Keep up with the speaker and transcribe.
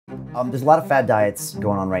There's a lot of fad diets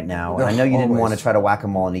going on right now, and I know you didn't want to try to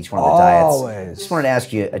whack-a-mole in each one of the diets. Always. Just wanted to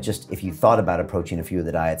ask you just if you thought about approaching a few of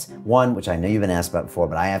the diets. One, which I know you've been asked about before,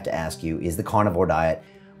 but I have to ask you, is the carnivore diet.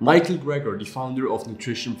 Michael Greger, the founder of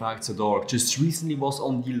nutritionfacts.org, just recently was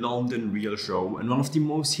on the London Real Show, and one of the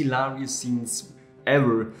most hilarious scenes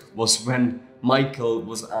ever was when Michael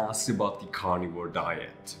was asked about the carnivore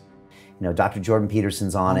diet. You know, Dr. Jordan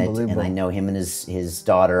Peterson's on it, and I know him and his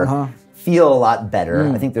daughter feel a lot better.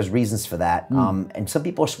 I think there's reasons for that, and some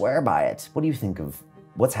people swear by it. What do you think of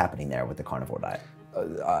what's happening there with the carnivore diet?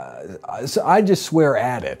 So I just swear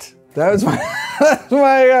at it. That was my,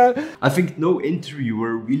 I think no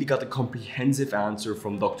interviewer really got a comprehensive answer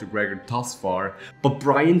from Dr. Greger thus far, but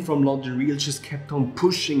Brian from London Real just kept on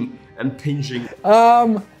pushing and pinching.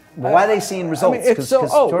 Why are they seeing results? I mean,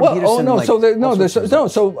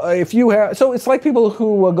 if you have, so it's like people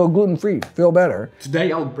who go gluten-free feel better.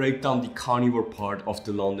 Today I'll break down the carnivore part of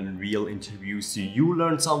the London Real interview so you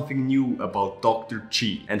learn something new about Dr.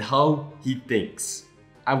 G and how he thinks.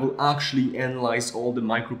 I will actually analyze all the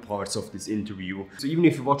micro parts of this interview. So even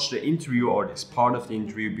if you watched the interview or this part of the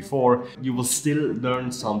interview before, you will still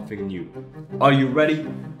learn something new. Are you ready?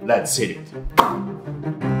 Let's hit it.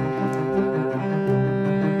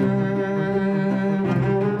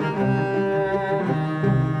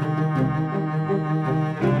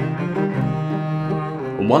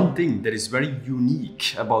 One thing that is very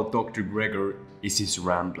unique about Dr. Greger is his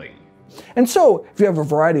rambling. And so, if you have a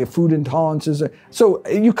variety of food intolerances, so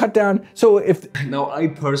you cut down, so if... Now, I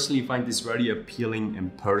personally find this very appealing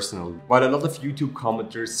and personal, while a lot of YouTube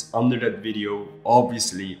commenters under that video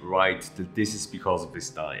obviously write that this is because of his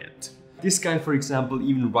diet. This guy, for example,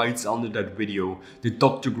 even writes under that video that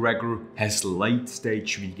Dr. Greger has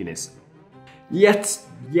late-stage veganism. Yet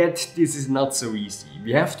this is not so easy.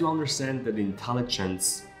 We have to understand that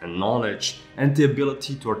intelligence and knowledge and the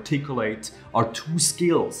ability to articulate are two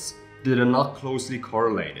skills that are not closely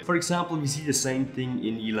correlated. For example, we see the same thing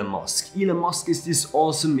in Elon Musk. Elon Musk is this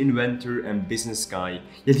awesome inventor and business guy,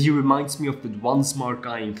 yet he reminds me of that one smart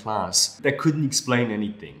guy in class that couldn't explain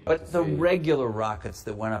anything. But the regular rockets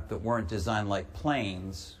that went up that weren't designed like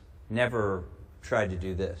planes never tried to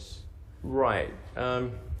do this. Right.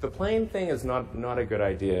 The plane thing is not a good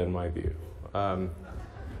idea in my view.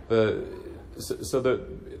 The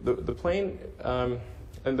plane,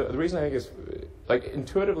 and the reason I think is, like,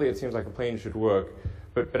 intuitively it seems like a plane should work,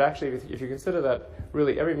 but actually if you consider that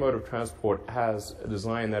really every mode of transport has a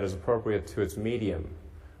design that is appropriate to its medium,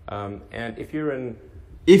 and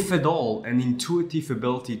if at all, an intuitive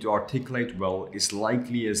ability to articulate well is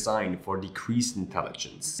likely a sign for decreased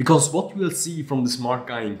intelligence. Because what we'll see from the smart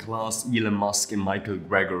guy in class, Elon Musk and Michael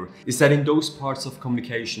Greger, is that in those parts of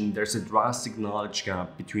communication there's a drastic knowledge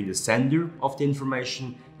gap between the sender of the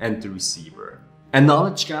information and the receiver. A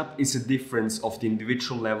knowledge gap is a difference of the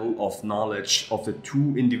individual level of knowledge of the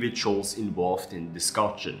two individuals involved in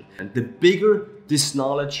discussion. And the bigger this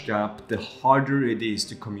knowledge gap, the harder it is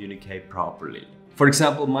to communicate properly. For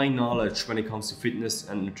example, my knowledge when it comes to fitness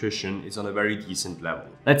and nutrition is on a very decent level.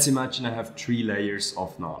 Let's imagine I have 3 layers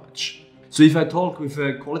of knowledge. So if I talk with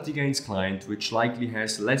a quality gains client, which likely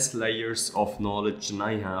has less layers of knowledge than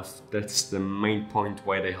I have, that's the main point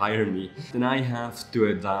why they hire me, then I have to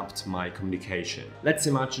adapt my communication. Let's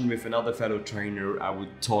imagine with another fellow trainer, I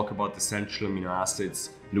would talk about essential amino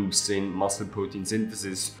acids, leucine, muscle protein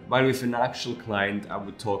synthesis, while with an actual client, I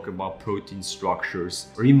would talk about protein structures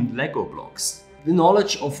or even Lego blocks. The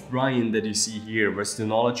knowledge of Brian that you see here versus the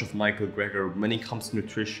knowledge of Michael Greger when it comes to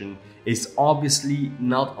nutrition is obviously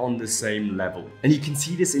not on the same level. And you can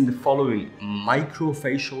see this in the following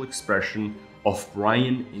microfacial expression of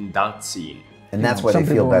Brian in that scene. And that's why they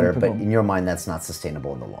feel better, but in your mind that's not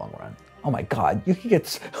sustainable in the long run. Oh my God, you can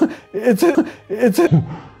get,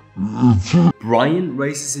 Brian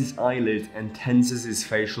raises his eyelid and tenses his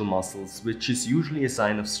facial muscles, which is usually a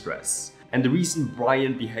sign of stress. And the reason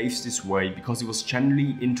Brian behaves this way because he was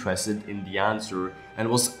genuinely interested in the answer and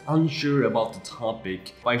was unsure about the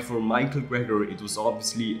topic. But for Michael Greger, it was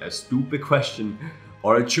obviously a stupid question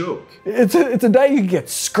or a joke. It's a diet you can get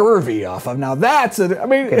scurvy off of. Now that's I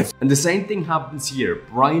mean. And the same thing happens here.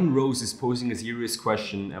 Brian Rose is posing a serious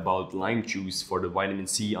question about lime juice for the vitamin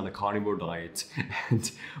C on a carnivore diet. And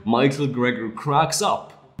Michael Greger cracks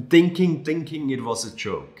up. Thinking it was a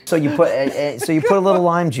joke. So you put a little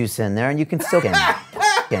lime juice in there, and you can still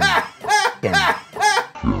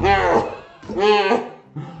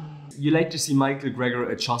you later see Michael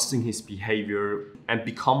Greger adjusting his behavior and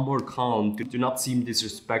become more calm to not seem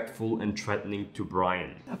disrespectful and threatening to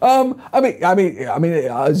Brian. I mean,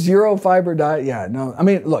 a zero fiber diet. Yeah, no. I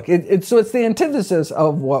mean, look, it's the antithesis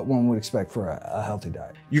of what one would expect for a healthy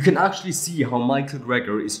diet. You can actually see how Michael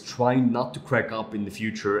Greger is trying not to crack up in the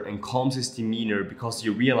future and calms his demeanor because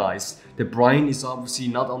you realize that Brian is obviously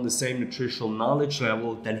not on the same nutritional knowledge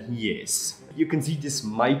level than he is. You can see this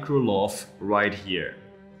micro laugh right here.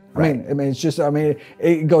 Right. I mean, it's just,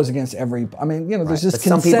 it goes against every, there's this but consensus.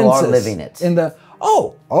 Some people are living it. In the,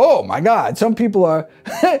 oh my God, some people are.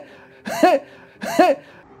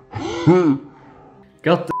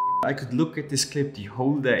 God the I could look at this clip the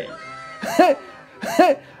whole day.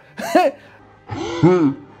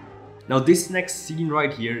 Now this next scene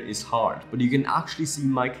right here is hard, but you can actually see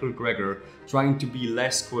Michael Greger trying to be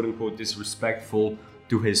less quote-unquote disrespectful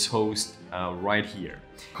to his host right here.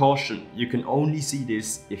 Caution, you can only see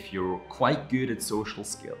this if you're quite good at social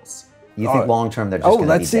skills. You think long term they're just going to be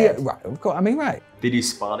dead? Let's see it. Right, of course. Right. Did you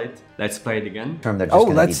spot it? Let's play it again.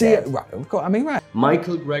 Let's see it. Right, of course. Right.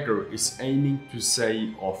 Michael Greger is aiming to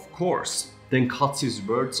say, of course, then cuts his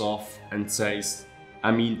words off and says,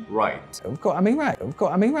 right. Of course. Right. Of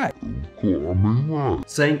course. Right.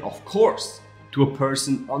 Saying of course to a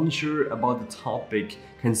person unsure about the topic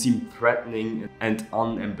can seem threatening and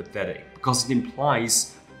unempathetic because it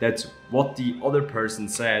implies that what the other person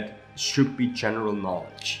said should be general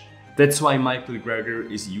knowledge. That's why Michael Greger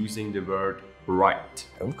is using the word right.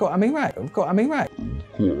 Of course. Right. Of course. Right.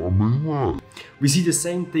 We see the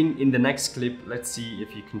same thing in the next clip. Let's see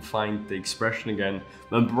if you can find the expression again.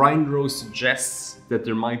 When Brian Rose suggests that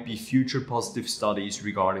there might be future positive studies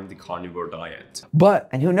regarding the carnivore diet.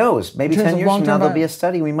 And who knows, maybe 10 years from now there'll be a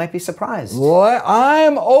study, we might be surprised. What?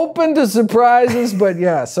 I'm open to surprises, but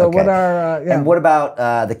yeah, so okay. What are... And what about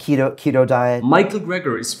the keto diet? Michael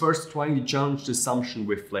Greger is first trying to challenge the assumption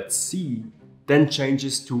with let's see, then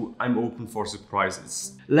changes to I'm open for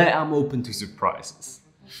surprises. I'm open to surprises.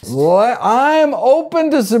 What? I'm open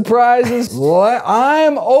to surprises. What?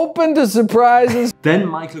 I'm open to surprises. Then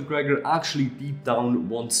Michael Greger actually deep down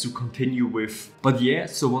wants to continue with, but yeah,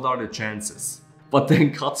 so what are the chances? But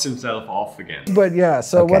then cuts himself off again. But yeah,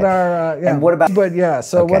 so okay. What are... And what about... But yeah,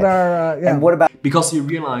 so okay. What are... And what about... Because he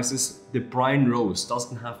realizes that Brian Rose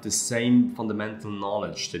doesn't have the same fundamental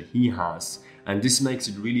knowledge that he has, and this makes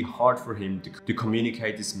it really hard for him to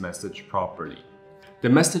communicate his message properly. The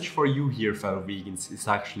message for you here, fellow vegans, is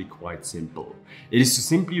actually quite simple. It is to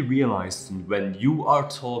simply realize that when you are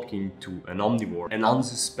talking to an omnivore, an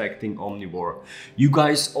unsuspecting omnivore, you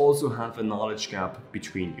guys also have a knowledge gap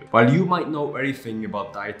between you. While you might know everything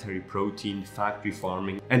about dietary protein, factory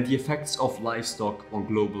farming, and the effects of livestock on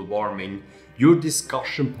global warming, your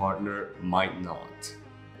discussion partner might not.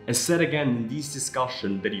 As said again, in these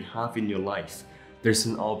discussions that you have in your life, there's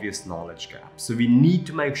an obvious knowledge gap. So we need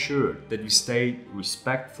to make sure that we stay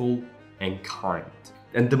respectful and kind.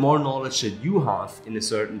 And the more knowledge that you have in a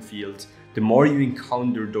certain field, the more you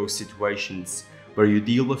encounter those situations where you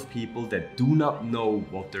deal with people that do not know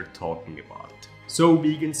what they're talking about. So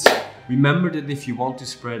vegans, remember that if you want to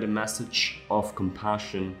spread a message of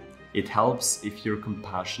compassion, it helps if you're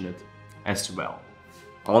compassionate as well.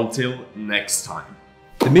 Until next time.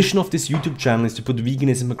 The mission of this YouTube channel is to put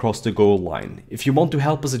veganism across the goal line. If you want to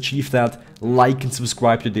help us achieve that, like and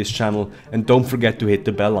subscribe to this channel and don't forget to hit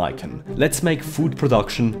the bell icon. Let's make food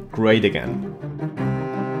production great again.